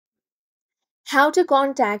How to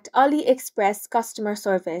contact AliExpress customer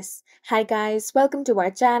service. Hi guys, welcome to our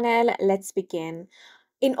channel. Let's begin.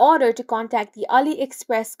 In order to contact the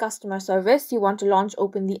AliExpress customer service, you want to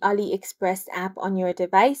open the AliExpress app on your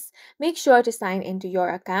device. Make sure to sign into your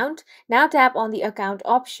account. Now tap on the account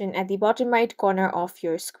option at the bottom right corner of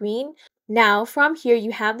your screen. Now from here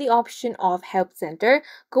you have the option of Help Center.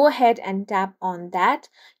 Go ahead and tap on that.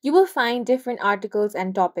 You will find different articles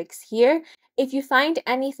and topics here. If you find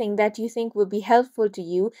anything that you think will be helpful to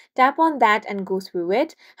you, tap on that and go through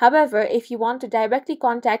it. However, if you want to directly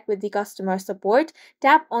contact with the customer support,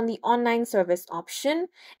 tap on the online service option.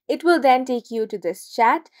 It will then take you to this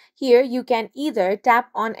chat. Here you can either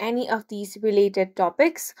tap on any of these related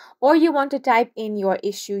topics or you want to type in your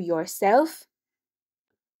issue yourself.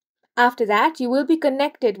 After that, you will be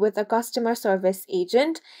connected with a customer service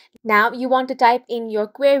agent. Now, you want to type in your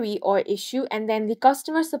query or issue, and then the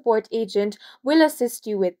customer support agent will assist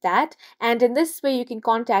you with that. And in this way, you can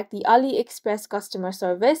contact the AliExpress customer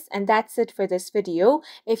service. And that's it for this video.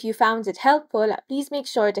 If you found it helpful, please make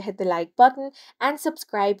sure to hit the like button and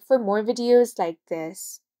subscribe for more videos like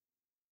this.